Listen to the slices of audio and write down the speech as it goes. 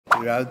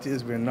The reality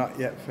is we're not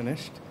yet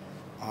finished,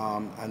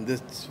 and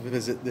this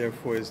visit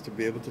therefore is to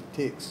be able to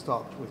take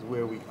stock with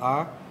where we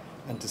are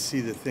and to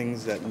see the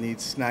things that need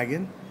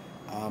snagging.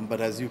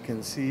 But as you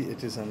can see,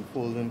 it is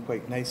unfolding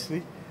quite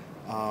nicely.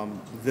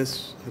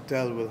 This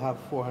hotel will have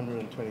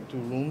 422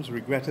 rooms.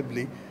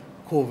 Regrettably,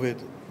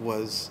 COVID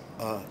was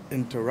an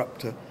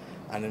interrupter,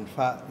 and in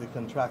fact the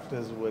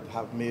contractors would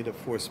have made a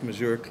force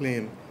majeure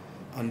claim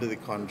under the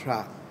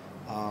contract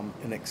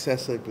in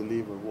excess, I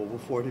believe, of over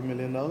 $40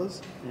 million,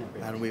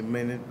 and we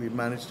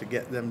managed to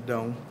get them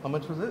down. How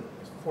much was it?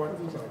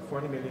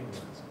 40 million.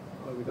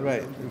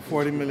 Right,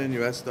 $40 million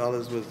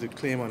was the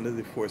claim under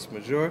the force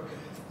majeure.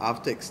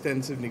 After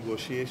extensive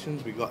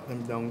negotiations, we got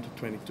them down to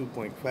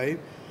 22.5,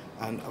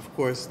 and of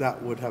course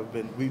that would have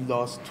been, we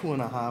lost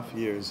 2.5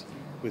 years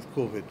with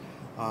COVID.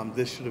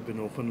 This should have been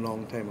open a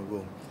long time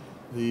ago.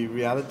 The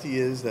reality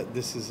is that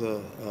this is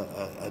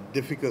a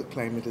difficult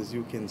climate, as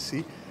you can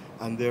see,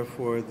 and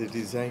therefore the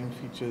design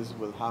features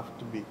will have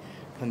to be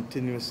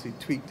continuously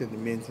tweaked and the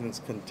maintenance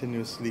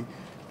continuously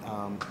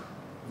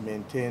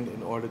maintained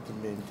in order to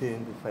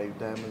maintain the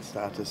 5-diamond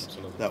status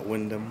that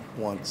Wyndham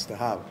wants to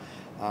have.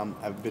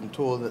 I've been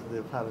told that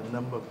they've had a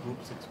number of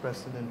groups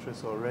express an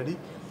interest already,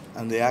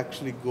 and they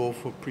actually go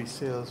for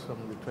pre-sales from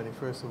the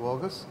 21st of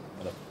August.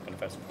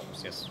 21st of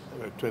August, yes.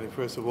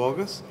 21st of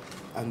August,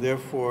 and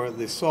therefore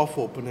the soft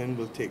opening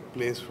will take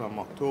place from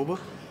October,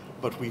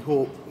 but we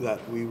hope that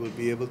we will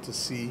be able to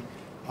see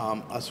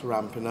us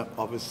ramping up,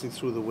 obviously,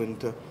 through the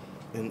winter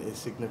in a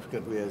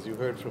significant way. As you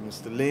heard from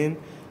Mr. Lane,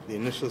 the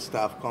initial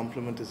staff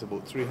complement is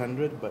about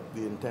 300, but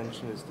the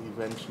intention is to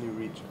eventually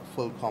reach a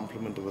full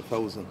complement of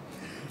 1,000.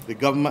 The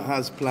government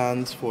has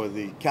plans for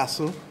the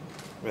castle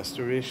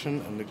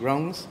restoration and the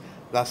grounds.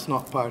 That's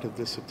not part of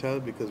this hotel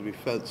because we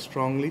felt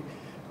strongly.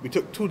 We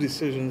took two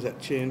decisions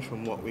that changed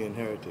from what we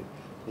inherited.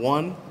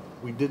 One,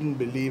 we didn't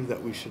believe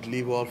that we should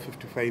leave all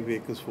 55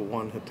 acres for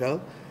one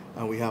hotel,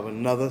 and we have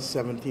another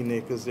 17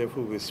 acres,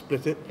 therefore we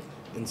split it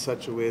in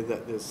such a way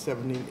that there's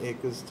 17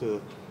 acres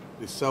to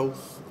the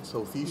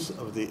southeast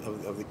of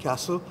the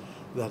castle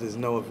that is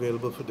now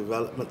available for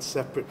development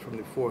separate from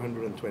the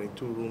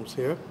 422 rooms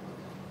here.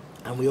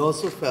 And we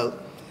also felt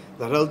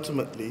that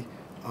ultimately,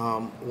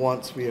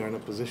 once we are in a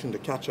position to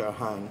catch our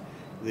hand,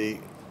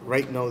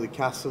 right now the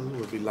castle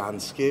will be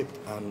landscaped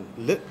and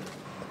lit,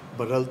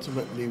 but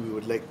ultimately we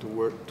would like to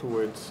work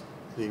towards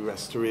the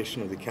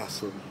restoration of the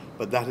castle.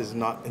 But that is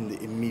not in the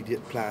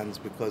immediate plans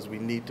because we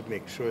need to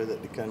make sure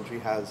that the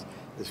country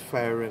is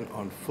firing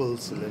on full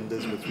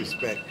cylinders with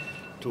respect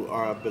to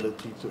our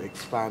ability to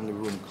expand the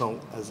room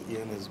count, as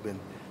Ian has been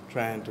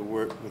trying to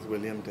work with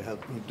William to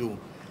help me do.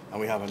 And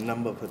we have a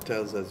number of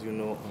hotels, as you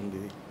know, on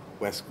the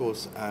West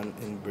Coast and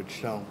in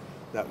Bridgetown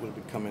that will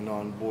be coming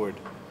on board.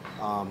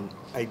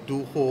 I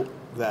do hope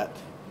that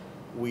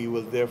we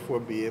will therefore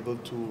be able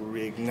to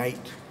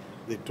reignite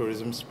the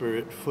tourism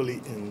spirit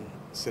fully in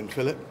St.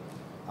 Philip.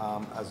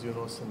 As you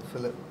know, St.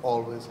 Philip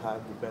always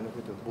had the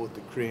benefit of both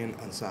the Crane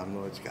and Sam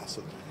Norwich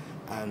Castle.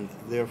 And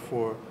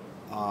therefore,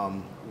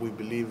 we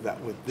believe that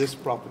with this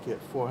property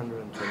at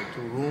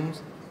 422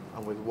 rooms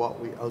and with what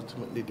we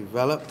ultimately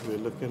develop, we're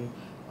looking,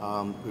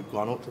 we've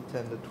gone out to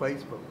tender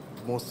twice, but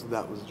most of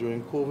that was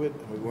during COVID,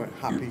 and we weren't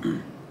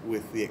happy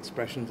with the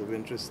expressions of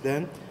interest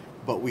then.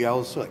 But we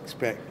also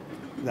expect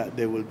that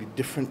there will be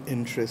different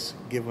interests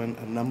given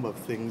a number of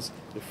things.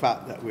 The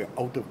fact that we're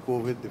out of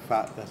COVID, the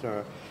fact that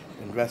our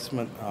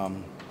investment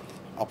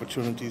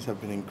opportunities have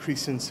been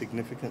increasing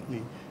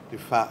significantly, the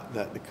fact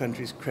that the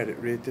country's credit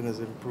rating has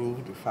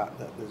improved, the fact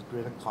that there's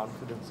greater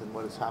confidence in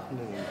what is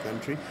happening in the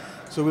country.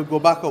 So we'll go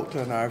back out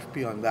to an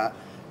RFP on that.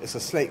 It's a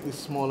slightly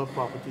smaller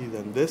property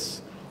than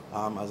this.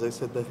 As I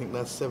said, I think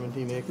that's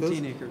 17 acres.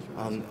 17 acres.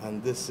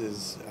 And this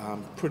is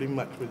pretty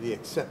much with the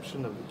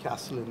exception of the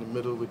castle in the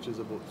middle, which is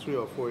about 3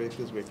 or 4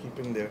 acres we're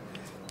keeping there.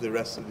 The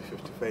rest of the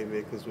 55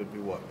 acres would be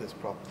what this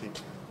property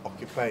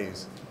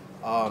occupies.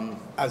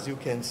 As you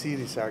can see,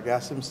 the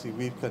Sargassum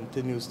seaweed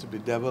continues to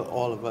bedevil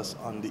all of us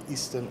on the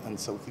eastern and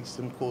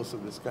southeastern coast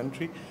of this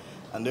country.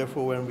 And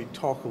therefore, when we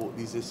talk about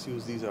these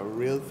issues, these are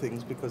real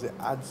things because it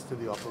adds to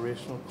the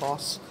operational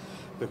costs.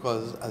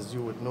 Because as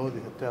you would know, the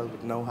hotel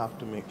would now have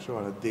to make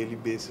sure on a daily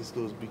basis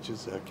those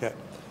beaches are kept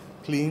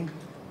clean.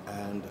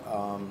 And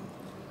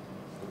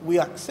we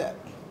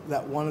accept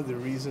that one of the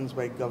reasons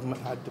why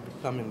government had to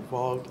become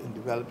involved in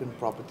developing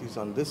properties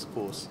on this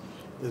coast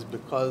is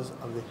because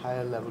of the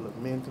higher level of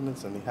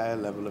maintenance and the higher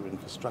level of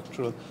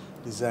infrastructural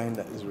design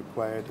that is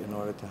required in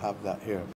order to have that here.